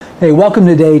Hey, welcome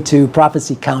today to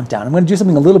Prophecy Countdown. I'm going to do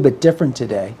something a little bit different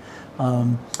today.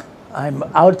 I'm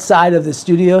outside of the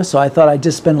studio, so I thought I'd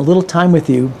just spend a little time with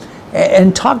you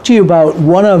and talk to you about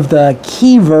one of the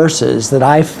key verses that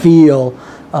I feel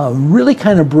really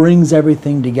kind of brings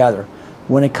everything together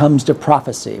when it comes to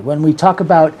prophecy. When we talk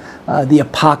about the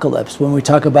apocalypse, when we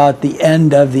talk about the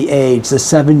end of the age, the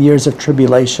 7 years of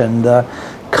tribulation, the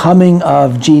coming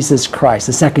of Jesus Christ,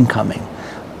 the second coming.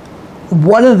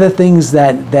 One of the things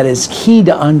that is key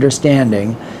to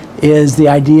understanding is the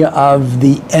idea of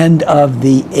the end of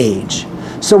the age.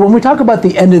 So when we talk about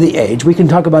the end of the age, we can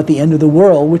talk about the end of the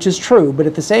world, which is true, but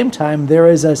at the same time, there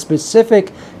is a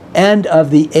specific end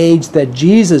of the age that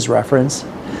Jesus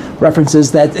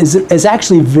references that is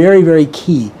actually very, very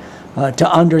key to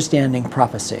understanding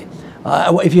prophecy.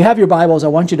 If you have your Bibles, I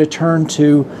want you to turn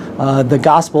to the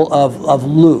Gospel of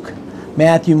Luke.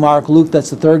 Matthew, Mark, Luke, that's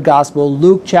the third gospel.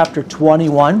 Luke chapter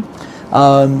 21.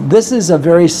 This is a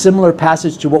very similar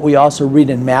passage to what we also read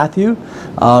in Matthew.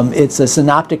 It's a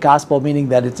synoptic gospel, meaning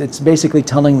that it's basically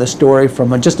telling the story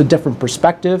from just a different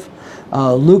perspective.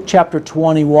 Luke chapter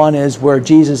 21 is where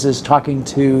Jesus is talking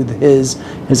to his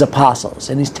apostles,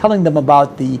 and he's telling them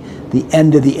about the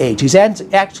end of the age. He's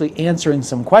actually answering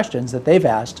some questions that they've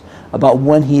asked about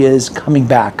when he is coming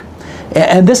back.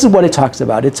 And this is what it talks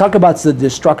about. It talks about the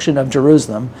destruction of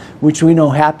Jerusalem, which we know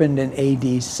happened in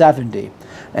AD 70.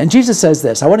 And Jesus says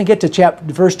this. I want to get to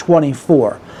verse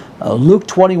 24. Luke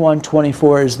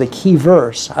 21:24 is the key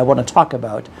verse I want to talk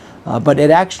about. But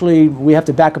we have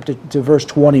to back up to verse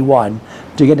 21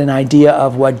 to get an idea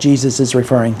of what Jesus is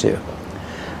referring to.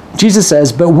 Jesus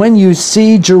says, "But when you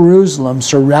see Jerusalem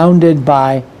surrounded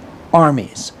by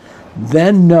armies,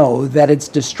 then know that its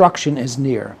destruction is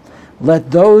near.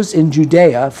 Let those in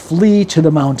Judea flee to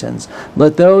the mountains.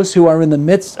 Let those who are in the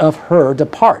midst of her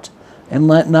depart, and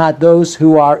let not those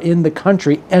who are in the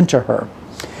country enter her.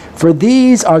 For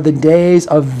these are the days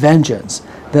of vengeance,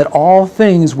 that all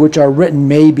things which are written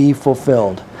may be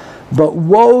fulfilled. But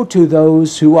woe to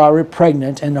those who are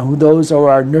pregnant and those who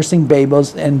are nursing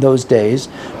babies in those days,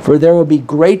 for there will be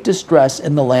great distress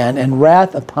in the land and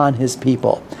wrath upon his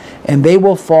people. And they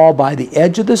will fall by the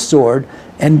edge of the sword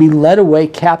and be led away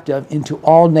captive into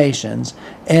all nations.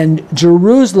 And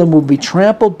Jerusalem will be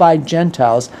trampled by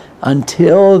Gentiles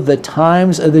until the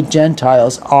times of the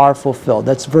Gentiles are fulfilled."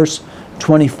 That's verse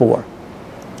 24.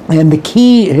 And the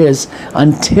key is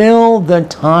until the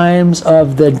times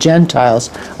of the Gentiles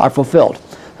are fulfilled.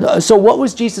 So what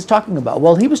was Jesus talking about?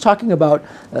 Well, he was talking about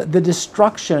the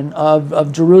destruction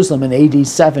of Jerusalem in AD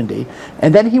 70.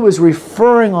 And then he was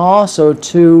referring also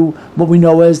to what we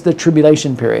know as the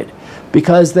tribulation period.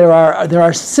 Because there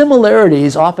are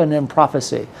similarities often in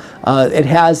prophecy. It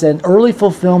has an early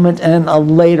fulfillment and a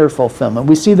later fulfillment.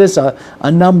 We see this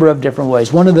a number of different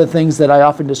ways. One of the things that I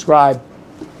often describe,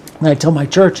 and I tell my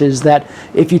church, is that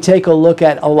if you take a look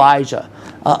at Elijah,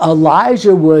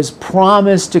 Elijah was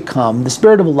promised to come, the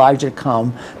spirit of Elijah to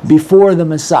come before the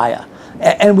Messiah.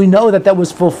 And we know that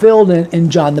was fulfilled in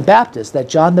John the Baptist, that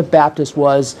John the Baptist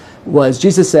was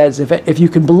Jesus says, if you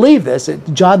can believe this,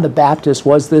 John the Baptist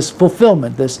was this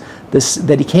fulfillment, this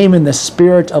that he came in the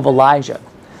spirit of Elijah.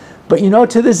 But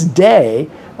to this day,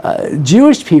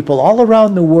 Jewish people all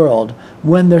around the world,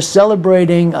 when they're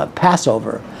celebrating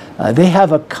Passover, they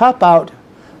have a cup out,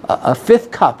 a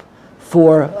fifth cup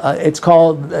for, it's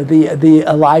called the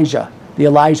Elijah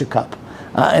cup.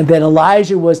 And that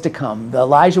Elijah was to come.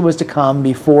 Elijah was to come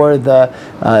before the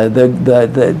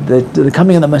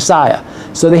coming of the Messiah.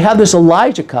 So they have this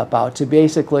Elijah cup out to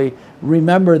basically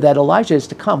remember that Elijah is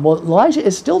to come. Well, Elijah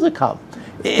is still to come.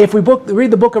 If we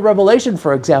read the book of Revelation,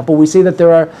 for example, we see that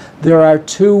there are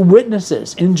two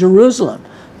witnesses in Jerusalem.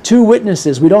 Two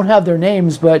witnesses. We don't have their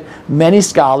names, but many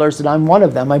scholars, and I'm one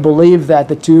of them, I believe that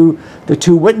the two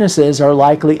witnesses are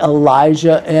likely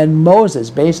Elijah and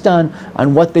Moses, based on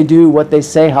what they do, what they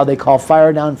say, how they call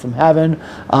fire down from heaven.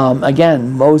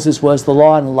 Again, Moses was the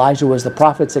law and Elijah was the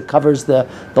prophets. It covers the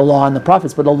law and the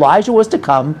prophets. But Elijah was to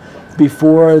come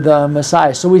before the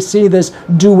Messiah. So we see this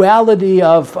duality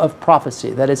of prophecy,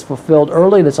 that it's fulfilled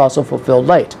early and it's also fulfilled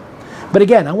late. But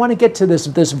again, I want to get to this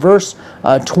verse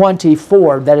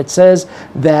 24, that it says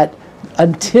that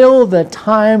until the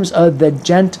times of the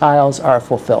Gentiles are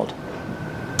fulfilled.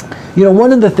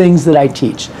 One of the things that I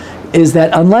teach is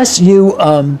that unless you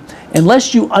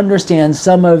understand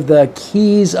some of the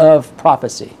keys of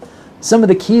prophecy,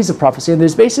 and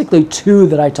there's basically two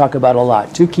that I talk about a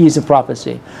lot, two keys of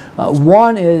prophecy.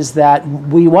 One is that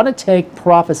we want to take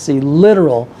prophecy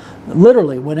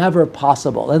literally whenever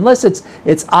possible. Unless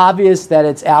it's obvious that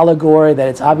it's allegory, that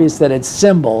it's obvious that it's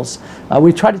symbols,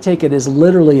 we try to take it as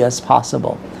literally as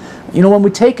possible. You know, when we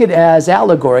take it as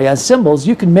allegory, as symbols,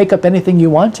 you can make up anything you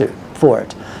want to for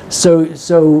it. So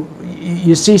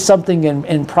you see something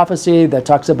in prophecy that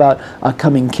talks about a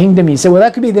coming kingdom. You say, well,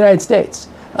 that could be the United States,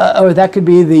 or that could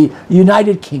be the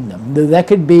United Kingdom. That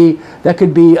could be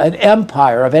an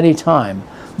empire of any time.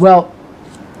 Well,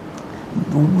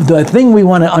 the thing we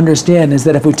want to understand is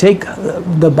that if we take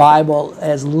the Bible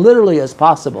as literally as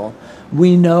possible,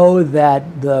 we know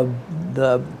that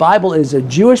the Bible is a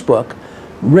Jewish book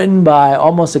written by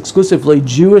almost exclusively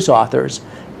Jewish authors,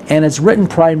 and it's written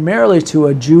primarily to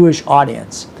a Jewish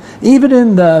audience. Even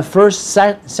in the first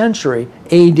century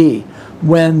AD,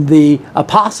 when the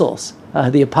apostles,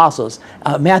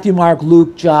 Matthew, Mark,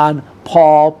 Luke, John,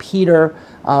 Paul, Peter,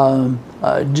 John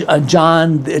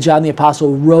the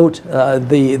Apostle wrote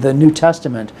the New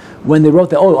Testament. When they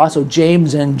wrote also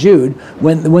James and Jude,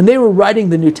 when they were writing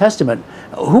the New Testament,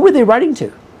 who were they writing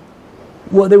to?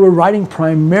 Well, they were writing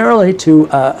primarily to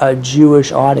a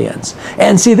Jewish audience.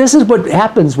 And see, this is what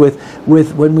happens with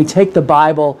when we take the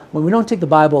Bible, when we don't take the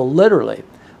Bible literally.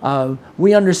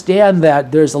 We understand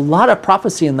that there's a lot of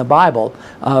prophecy in the Bible,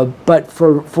 but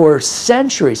for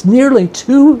centuries, nearly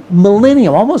 2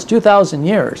 millennium, almost 2,000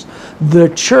 years, the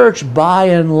church by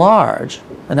and large,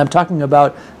 and I'm talking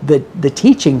about the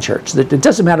teaching church, it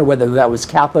doesn't matter whether that was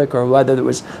Catholic or whether it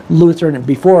was Lutheran and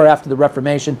before or after the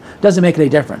Reformation, doesn't make any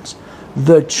difference.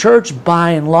 The church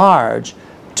by and large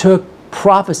took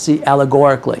prophecy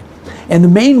allegorically. And the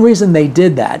main reason they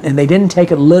did that, and they didn't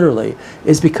take it literally,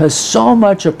 is because so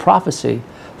much of prophecy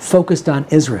focused on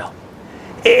Israel.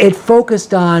 It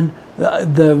focused on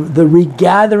the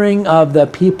regathering of the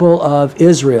people of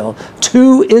Israel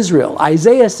to Israel.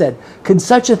 Isaiah said, can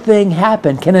such a thing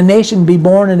happen? Can a nation be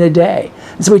born in a day?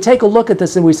 And so we take a look at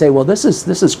this and we say, well, this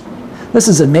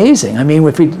is amazing. I mean,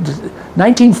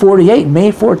 1948,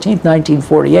 May 14th,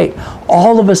 1948,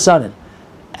 all of a sudden,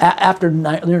 after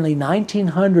nearly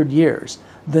 1900 years,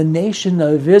 the nation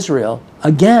of Israel,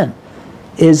 again,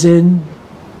 is in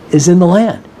the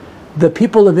land. The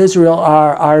people of Israel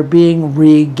are being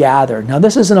regathered. Now,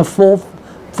 this isn't a full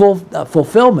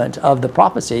fulfillment of the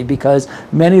prophecy, because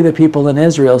many of the people in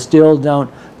Israel still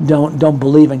don't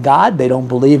believe in God. They don't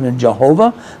believe in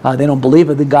Jehovah. They don't believe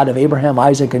in the God of Abraham,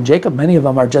 Isaac, and Jacob. Many of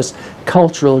them are just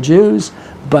cultural Jews.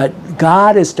 But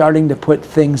God is starting to put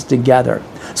things together.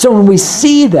 So when we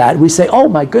see that, we say, oh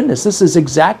my goodness, this is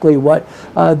exactly what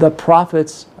the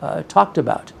prophets talked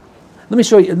about. Let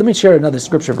me share another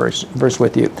scripture verse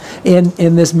with you.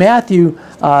 In this in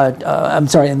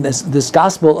this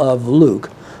Gospel of Luke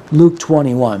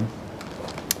 21.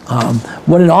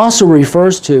 What it also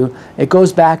refers to, it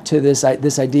goes back to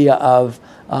this idea of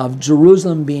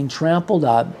Jerusalem being trampled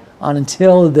up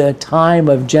until the time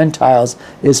of Gentiles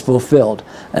is fulfilled.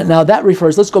 And now that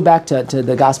refers, let's go back to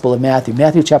the Gospel of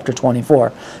Matthew chapter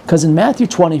 24, because in Matthew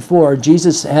 24,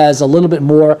 Jesus has a little bit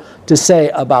more to say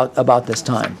about this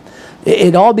time.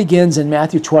 It all begins in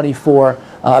Matthew 24,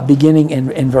 beginning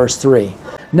in verse 3.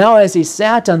 Now as he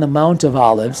sat on the Mount of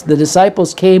Olives, the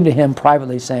disciples came to him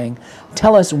privately, saying,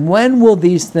 tell us, when will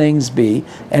these things be,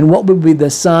 and what will be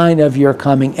the sign of your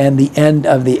coming and the end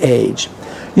of the age?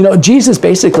 You know, Jesus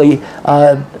basically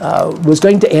was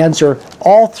going to answer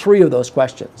all three of those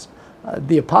questions.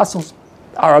 The apostles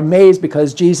are amazed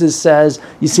because Jesus says,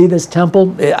 you see this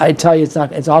temple? I tell you,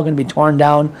 it's all going to be torn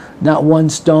down. Not one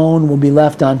stone will be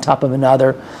left on top of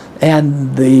another.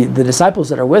 And the disciples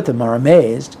that are with him are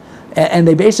amazed. And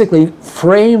they basically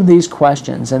frame these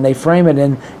questions, and they frame it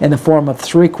in the form of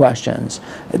three questions.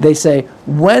 They say,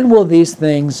 when will these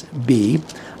things be?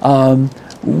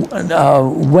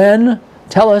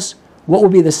 Tell us, what will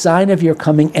be the sign of your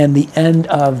coming and the end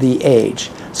of the age?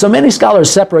 So many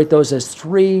scholars separate those as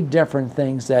three different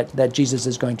things that Jesus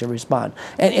is going to respond.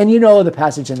 And you know the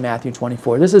passage in Matthew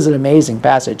 24. This is an amazing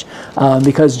passage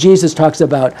because Jesus talks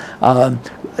about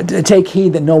take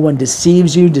heed that no one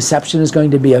deceives you. Deception is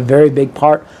going to be a very big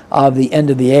part of the end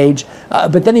of the age.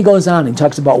 But then he goes on and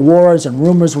talks about wars and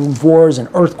rumors of wars and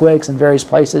earthquakes in various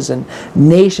places, and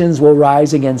nations will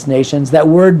rise against nations. That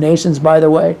word nations, by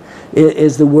the way,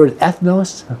 is the word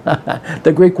ethnos,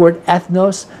 the Greek word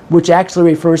ethnos, which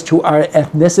actually refers to our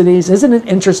ethnicities. Isn't it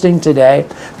interesting today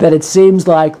that it seems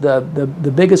like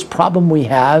the biggest problem we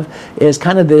have is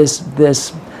kind of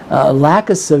this lack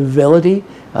of civility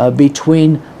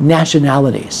between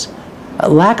nationalities. A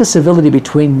lack of civility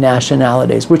between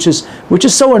nationalities, which is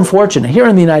so unfortunate. Here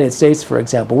in the United States, for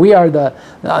example, we are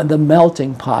the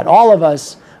melting pot. All of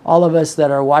us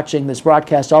that are watching this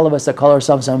broadcast, all of us that call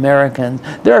ourselves Americans,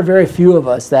 there are very few of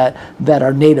us that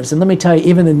are natives. And let me tell you,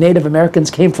 even the Native Americans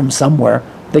came from somewhere.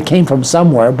 They came from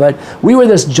somewhere, but we were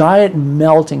this giant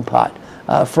melting pot.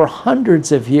 for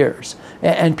hundreds of years.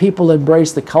 And people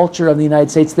embraced the culture of the United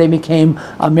States. They became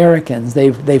Americans.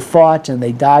 They fought and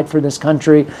they died for this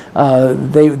country.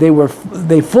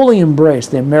 They fully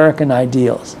embraced the American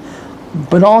ideals.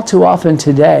 But all too often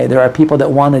today, there are people that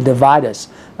want to divide us,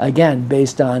 again,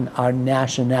 based on our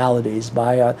nationalities,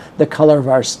 by the color of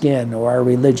our skin or our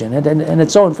religion. And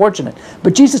it's so unfortunate.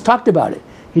 But Jesus talked about it.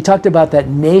 He talked about that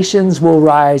nations will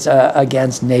rise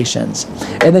against nations.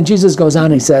 And then Jesus goes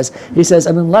on, he says,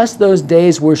 and unless those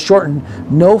days were shortened,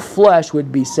 no flesh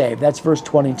would be saved. That's verse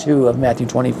 22 of Matthew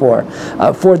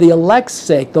 24. For the elect's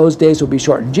sake, those days will be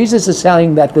shortened. Jesus is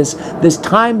saying that this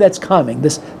time that's coming,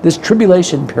 this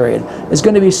tribulation period, is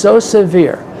going to be so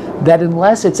severe that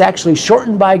unless it's actually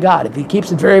shortened by God, if he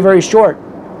keeps it very, very short,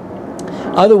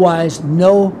 otherwise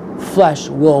no flesh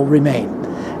will remain.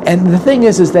 And the thing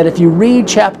is that if you read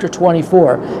chapter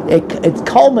 24, it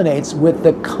culminates with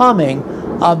the coming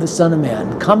of the Son of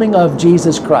Man, coming of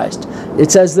Jesus Christ. It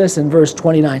says this in verse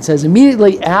 29. It says,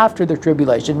 immediately after the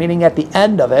tribulation, meaning at the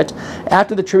end of it,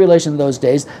 after the tribulation of those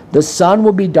days, the sun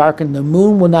will be darkened, the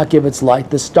moon will not give its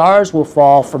light, the stars will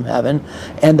fall from heaven,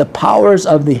 and the powers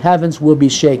of the heavens will be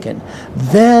shaken.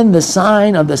 Then the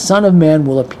sign of the Son of Man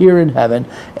will appear in heaven,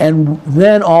 and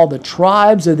then all the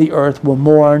tribes of the earth will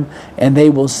mourn, and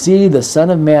they will see the Son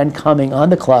of Man coming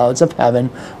on the clouds of heaven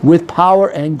with power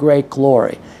and great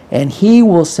glory. And he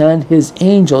will send his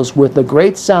angels with the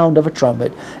great sound of a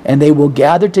trumpet, and they will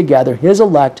gather together his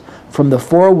elect from the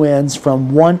four winds,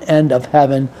 from one end of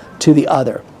heaven to the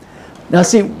other. Now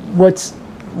see, what's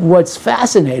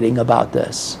fascinating about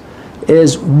this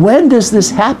is, when does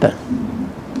this happen?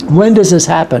 When does this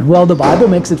happen? Well, the Bible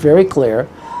makes it very clear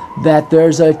that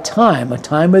there's a time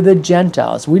of the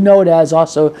Gentiles. We know it as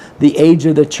also the age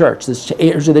of the church, this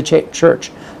age of the church.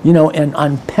 You know, and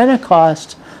on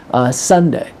Pentecost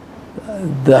Sunday,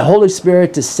 the Holy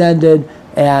Spirit descended,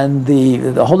 and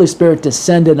the Holy Spirit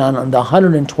descended on the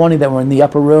 120 that were in the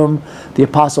upper room. The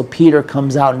Apostle Peter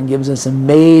comes out and gives us this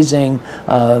amazing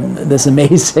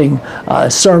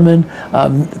sermon.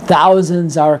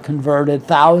 Thousands are converted,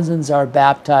 thousands are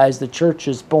baptized, the church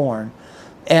is born.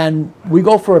 And we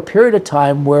go for a period of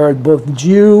time where where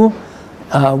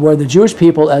the Jewish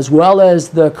people as well as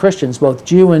the Christians, both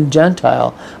Jew and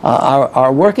Gentile,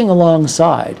 are working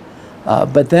alongside.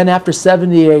 But then after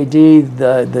 70 AD,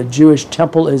 the Jewish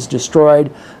temple is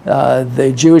destroyed.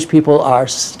 The Jewish people are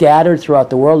scattered throughout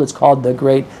the world. It's called the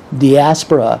Great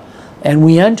Diaspora. And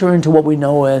we enter into what we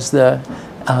know as the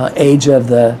age of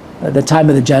the time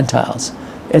of the Gentiles.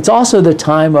 It's also the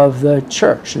time of the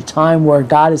church, a time where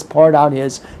God has poured out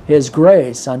his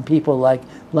grace on people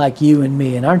like you and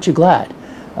me. And aren't you glad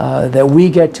that we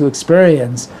get to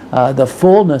experience the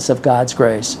fullness of God's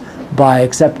grace by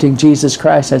accepting Jesus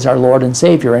Christ as our Lord and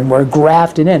Savior, and we're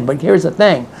grafted in. But here's the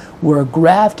thing, we're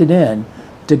grafted in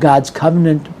to God's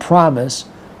covenant promise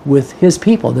with his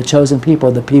people, the chosen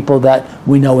people, the people that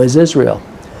we know as Israel.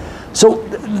 So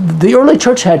the early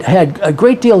church had a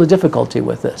great deal of difficulty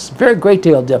with this, very great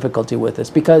deal of difficulty with this,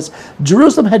 because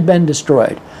Jerusalem had been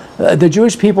destroyed. The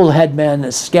Jewish people had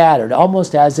been scattered,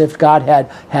 almost as if God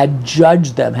had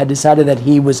judged them, had decided that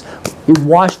he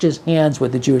washed his hands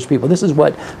with the Jewish people. This is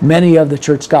what many of the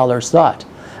church scholars thought.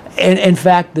 And in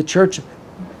fact, the church,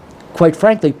 quite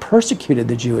frankly, persecuted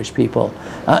the Jewish people.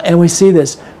 And we see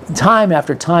this time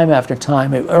after time after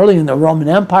time. Early in the Roman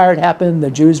Empire it happened.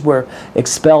 The Jews were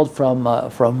expelled from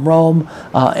Rome.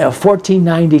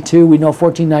 1492, we know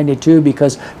 1492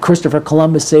 because Christopher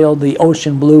Columbus sailed the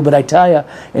ocean blue. But I tell you,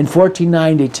 in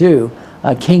 1492,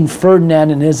 King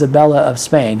Ferdinand and Isabella of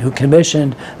Spain, who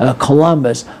commissioned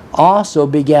Columbus, also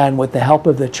began, with the help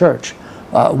of the church,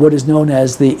 what is known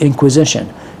as the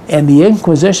Inquisition. And the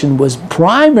Inquisition was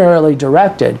primarily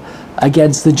directed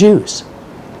against the Jews.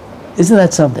 Isn't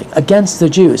that something? Against the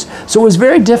Jews. So it was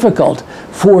very difficult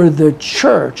for the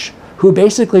church, who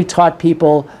basically taught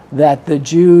people that the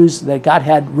Jews, that God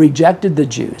had rejected the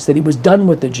Jews, that he was done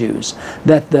with the Jews,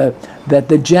 that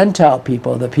the Gentile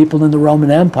people, the people in the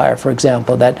Roman Empire, for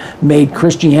example, that made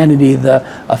Christianity the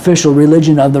official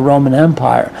religion of the Roman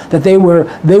Empire, that they were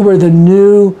the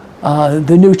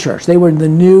new church. They were the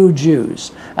new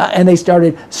Jews. And they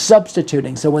started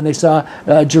substituting. So when they saw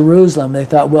Jerusalem, they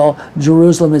thought, well,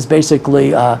 Jerusalem is basically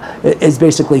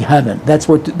heaven. That's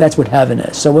what heaven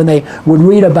is. So when they would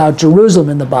read about Jerusalem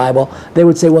in the Bible, they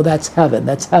would say, well, that's heaven.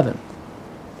 That's heaven.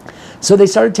 So they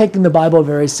started taking the Bible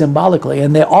very symbolically.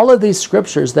 And all of these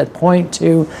scriptures that point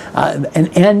to an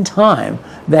end time,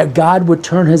 that God would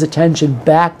turn his attention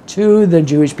back to the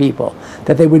Jewish people,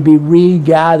 that they would be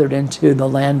regathered into the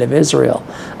land of Israel,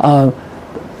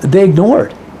 they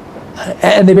ignored.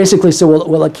 And they basically said,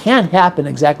 well, it can't happen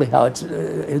exactly how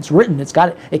it's written.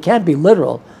 It can't be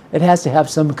literal. It has to have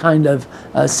some kind of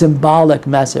symbolic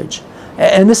message.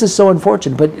 And this is so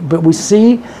unfortunate. But we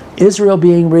see Israel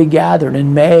being regathered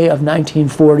in May of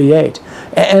 1948.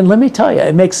 And let me tell you,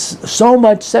 it makes so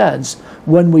much sense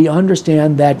when we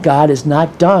understand that God is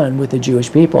not done with the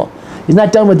Jewish people. He's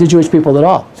not done with the Jewish people at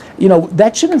all. You know,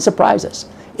 that shouldn't surprise us.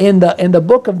 In the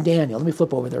book of Daniel, let me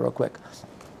flip over there real quick.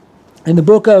 In the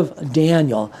book of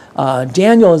Daniel,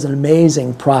 Daniel is an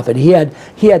amazing prophet. He had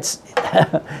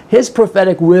his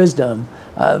prophetic wisdom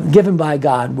given by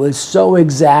God was so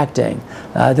exacting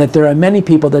that there are many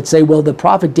people that say, well, the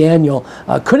prophet Daniel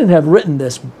couldn't have written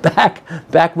this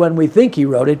back when we think he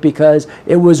wrote it, because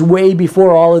it was way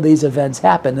before all of these events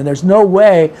happened, and there's no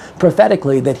way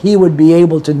prophetically that he would be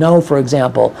able to know, for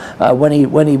example, when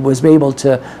he was able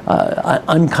to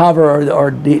uncover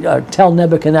or tell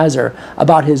Nebuchadnezzar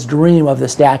about his dream of the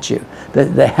statue,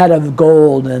 the head of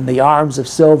gold and the arms of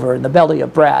silver and the belly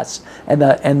of brass and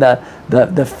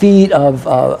the feet of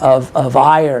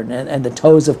iron and the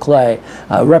toes of clay,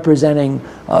 representing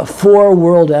 4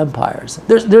 world empires.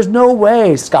 There's no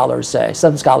way,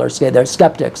 some scholars say, they're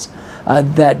skeptics,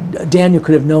 that Daniel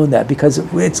could have known that, because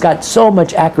it's got so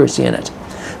much accuracy in it.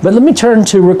 But let me turn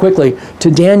real quickly to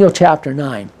Daniel chapter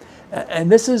 9.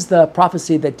 And this is the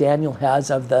prophecy that Daniel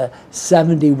has of the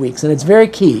 70 weeks. And it's very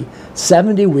key.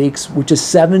 70 weeks, which is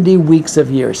 70 weeks of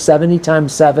years. 70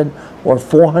 times 7, or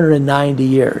 490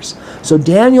 years. So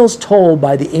Daniel's told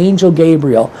by the angel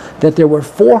Gabriel that there were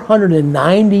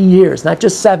 490 years, not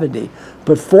just 70,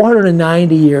 but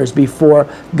 490 years before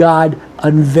God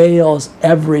unveils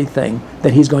everything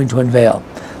that he's going to unveil.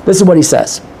 This is what he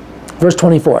says. Verse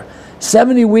 24.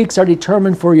 70 weeks are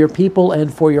determined for your people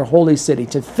and for your holy city,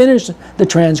 to finish the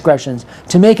transgressions,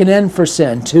 to make an end for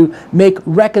sin, to make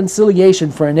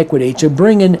reconciliation for iniquity, to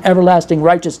bring in everlasting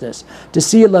righteousness, to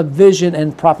seal up vision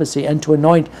and prophecy, and to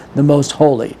anoint the most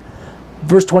holy.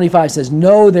 Verse 25 says,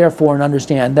 know therefore and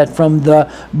understand that from the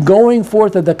going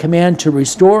forth of the command to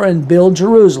restore and build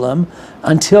Jerusalem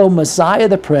until Messiah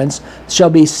the Prince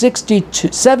shall be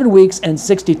 7 weeks and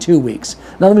 62 weeks.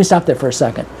 Now let me stop there for a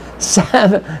second.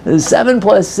 7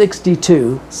 plus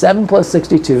 62,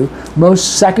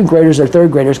 most second graders or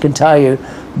third graders can tell you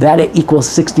that it equals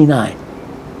 69.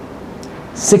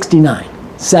 69.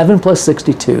 7 plus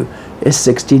 62 is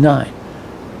 69.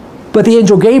 But the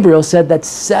angel Gabriel said that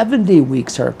 70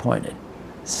 weeks are appointed.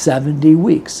 70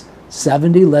 weeks.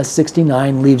 70 less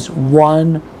 69 leaves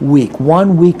 1 week.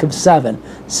 1 week of 7.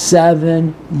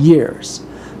 7 years.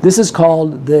 This is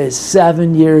called the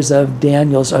 7 years of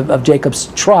Jacob's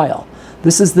trial.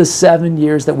 This is the 7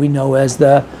 years that we know as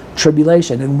the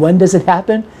tribulation. And when does it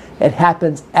happen? It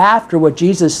happens after what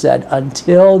Jesus said,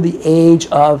 until the age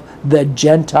of the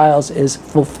Gentiles is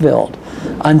fulfilled.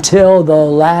 Until the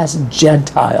last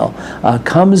Gentile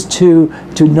comes to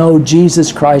know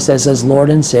Jesus Christ as his Lord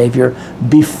and Savior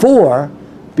before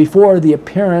the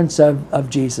appearance of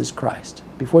Jesus Christ.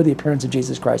 Before the appearance of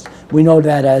Jesus Christ. We know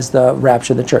that as the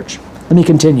rapture of the church. Let me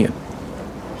continue.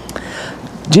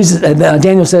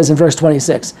 Daniel says in verse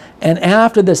 26, and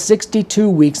after the 62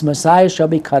 weeks Messiah shall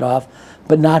be cut off,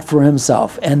 but not for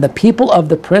himself. And the people of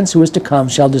the prince who is to come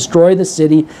shall destroy the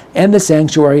city and the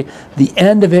sanctuary. The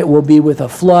end of it will be with a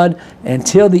flood.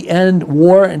 Until the end,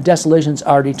 war and desolations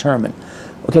are determined.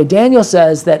 Okay, Daniel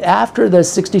says that after the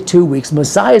 62 weeks,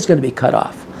 Messiah is going to be cut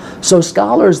off. So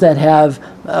scholars that have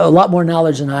a lot more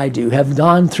knowledge than I do have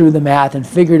gone through the math and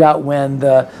figured out when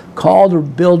the call to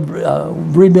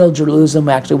rebuild Jerusalem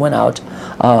actually went out,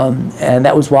 and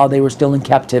that was while they were still in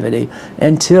captivity,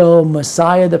 until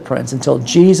Messiah the Prince, until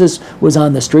Jesus was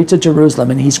on the streets of Jerusalem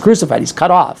and he's crucified, he's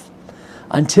cut off.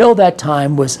 Until that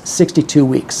time was 62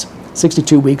 weeks.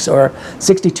 62 weeks, or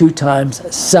 62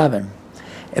 times 7.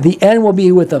 The end will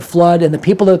be with a flood, and the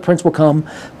people of the prince will come,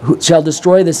 who shall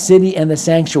destroy the city and the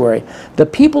sanctuary. The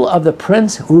people of the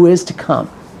prince who is to come.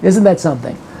 Isn't that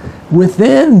something?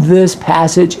 Within this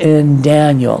passage in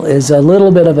Daniel is a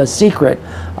little bit of a secret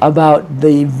about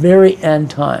the very end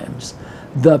times.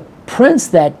 The prince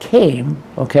that came,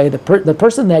 okay, the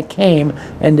person that came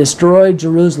and destroyed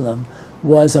Jerusalem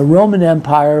was a Roman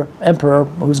emperor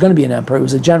who was going to be an emperor. He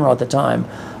was a general at the time,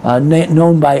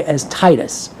 known as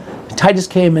Titus. Titus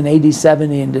came in AD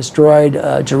 70 and destroyed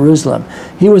Jerusalem.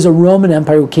 He was a Roman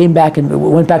emperor who came back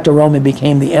and went back to Rome and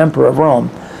became the emperor of Rome.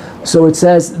 So it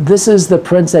says, this is the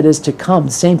prince that is to come,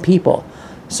 the same people.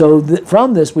 So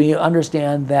from this we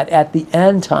understand that at the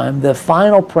end time, the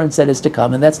final prince that is to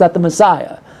come, and that's not the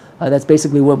Messiah, that's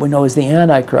basically what we know as the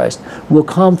Antichrist, will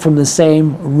come from the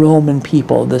same Roman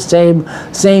people, the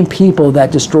same people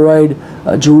that destroyed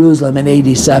Jerusalem in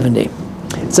AD 70.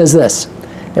 It says this.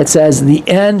 It says, the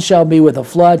end shall be with a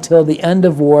flood till the end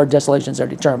of war, desolations are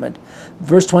determined.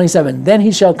 Verse 27, then he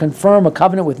shall confirm a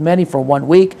covenant with many for 1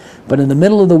 week, but in the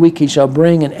middle of the week he shall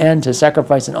bring an end to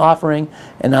sacrifice and offering,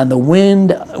 and on the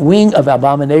wing of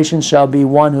abomination shall be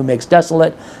one who makes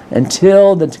desolate,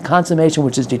 until the consummation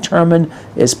which is determined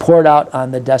is poured out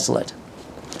on the desolate.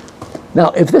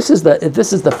 Now, if this is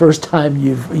the first time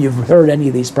you've heard any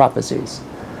of these prophecies,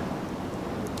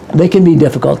 they can be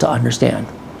difficult to understand.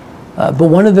 But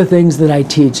one of the things that I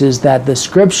teach is that the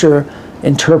Scripture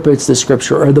interprets the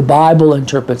Scripture, or the Bible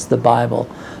interprets the Bible.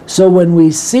 So when we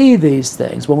see these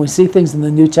things, when we see things in the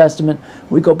New Testament,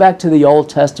 we go back to the Old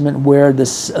Testament where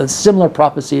this similar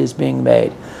prophecy is being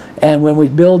made. And when we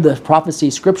build the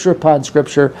prophecy, Scripture upon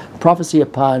Scripture, prophecy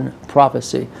upon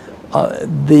prophecy,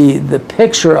 the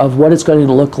picture of what it's going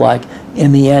to look like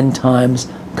in the end times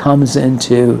comes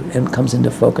into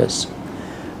focus.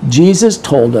 Jesus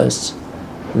told us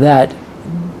that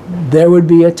there would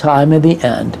be a time at the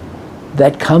end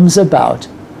that comes about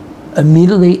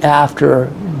immediately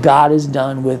after God is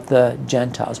done with the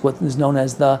Gentiles, what is known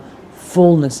as the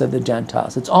fullness of the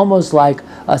Gentiles. It's almost like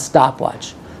a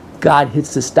stopwatch. God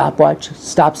hits the stopwatch,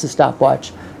 stops the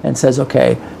stopwatch, and says,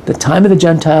 okay, the time of the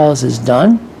Gentiles is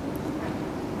done.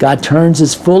 God turns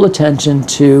his full attention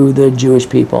to the Jewish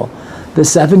people. The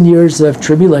 7 years of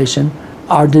tribulation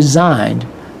are designed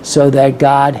so that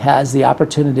God has the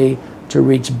opportunity to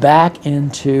reach back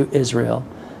into Israel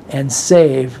and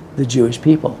save the Jewish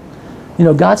people. You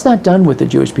know, God's not done with the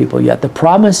Jewish people yet. The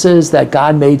promises that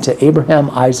God made to Abraham,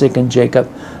 Isaac, and Jacob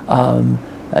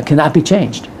cannot be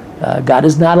changed. God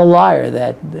is not a liar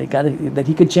that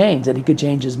he could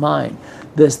change his mind.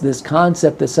 This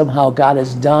concept that somehow God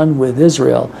is done with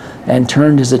Israel and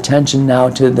turned his attention now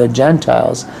to the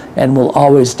Gentiles and will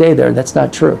always stay there, that's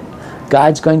not true.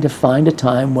 God's going to find a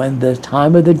time when the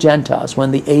time of the Gentiles,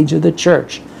 when the age of the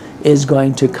church is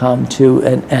going to come to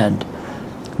an end.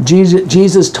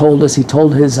 Jesus told us, he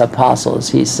told his apostles,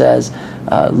 he says,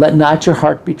 let not your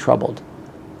heart be troubled.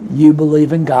 You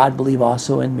believe in God, believe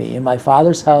also in me. In my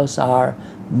Father's house are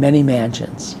many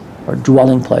mansions, or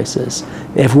dwelling places.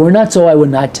 If we're not so, I would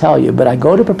not tell you, but I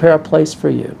go to prepare a place for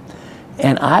you.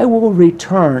 And I will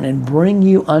return and bring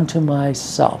you unto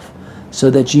myself, so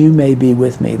that you may be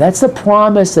with me. That's the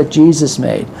promise that Jesus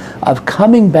made of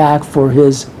coming back for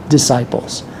his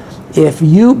disciples. If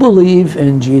you believe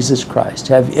in Jesus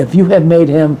Christ, if you have made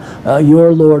him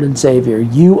your Lord and Savior,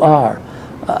 you are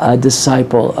a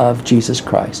disciple of Jesus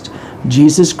Christ.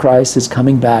 Jesus Christ is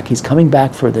coming back. He's coming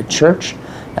back for the church.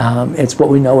 It's what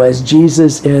we know as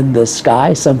Jesus in the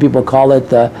sky. Some people call it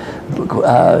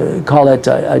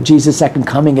Jesus' second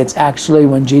coming. It's actually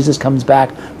when Jesus comes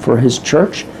back for his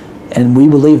church. And we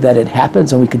believe that it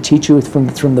happens, and we could teach you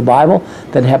from the Bible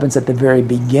that it happens at the very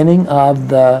beginning of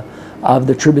the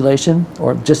tribulation,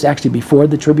 or just actually before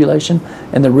the tribulation.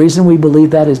 And the reason we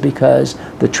believe that is because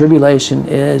the tribulation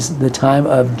is the time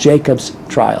of Jacob's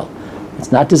trial.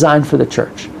 It's not designed for the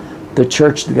church. The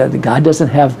church, God doesn't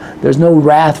have, there's no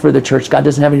wrath for the church. God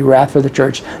doesn't have any wrath for the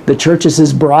church. The church is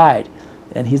his bride,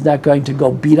 and he's not going to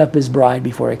go beat up his bride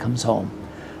before he comes home.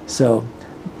 So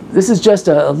this is just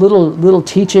a little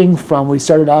teaching from, we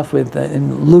started off with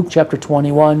in Luke chapter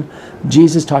 21,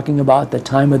 Jesus talking about the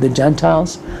time of the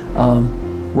Gentiles.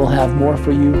 We'll have more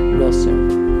for you real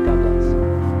soon. God bless.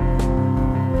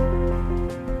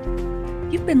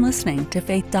 You've been listening to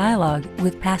Faith Dialogue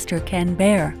with Pastor Ken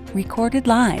Baer, recorded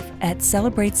live at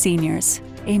Celebrate Seniors,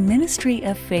 a ministry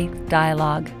of Faith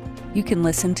Dialogue. You can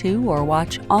listen to or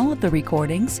watch all of the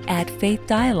recordings at Faith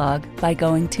Dialogue by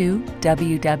going to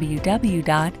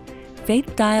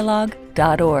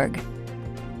www.faithdialogue.org.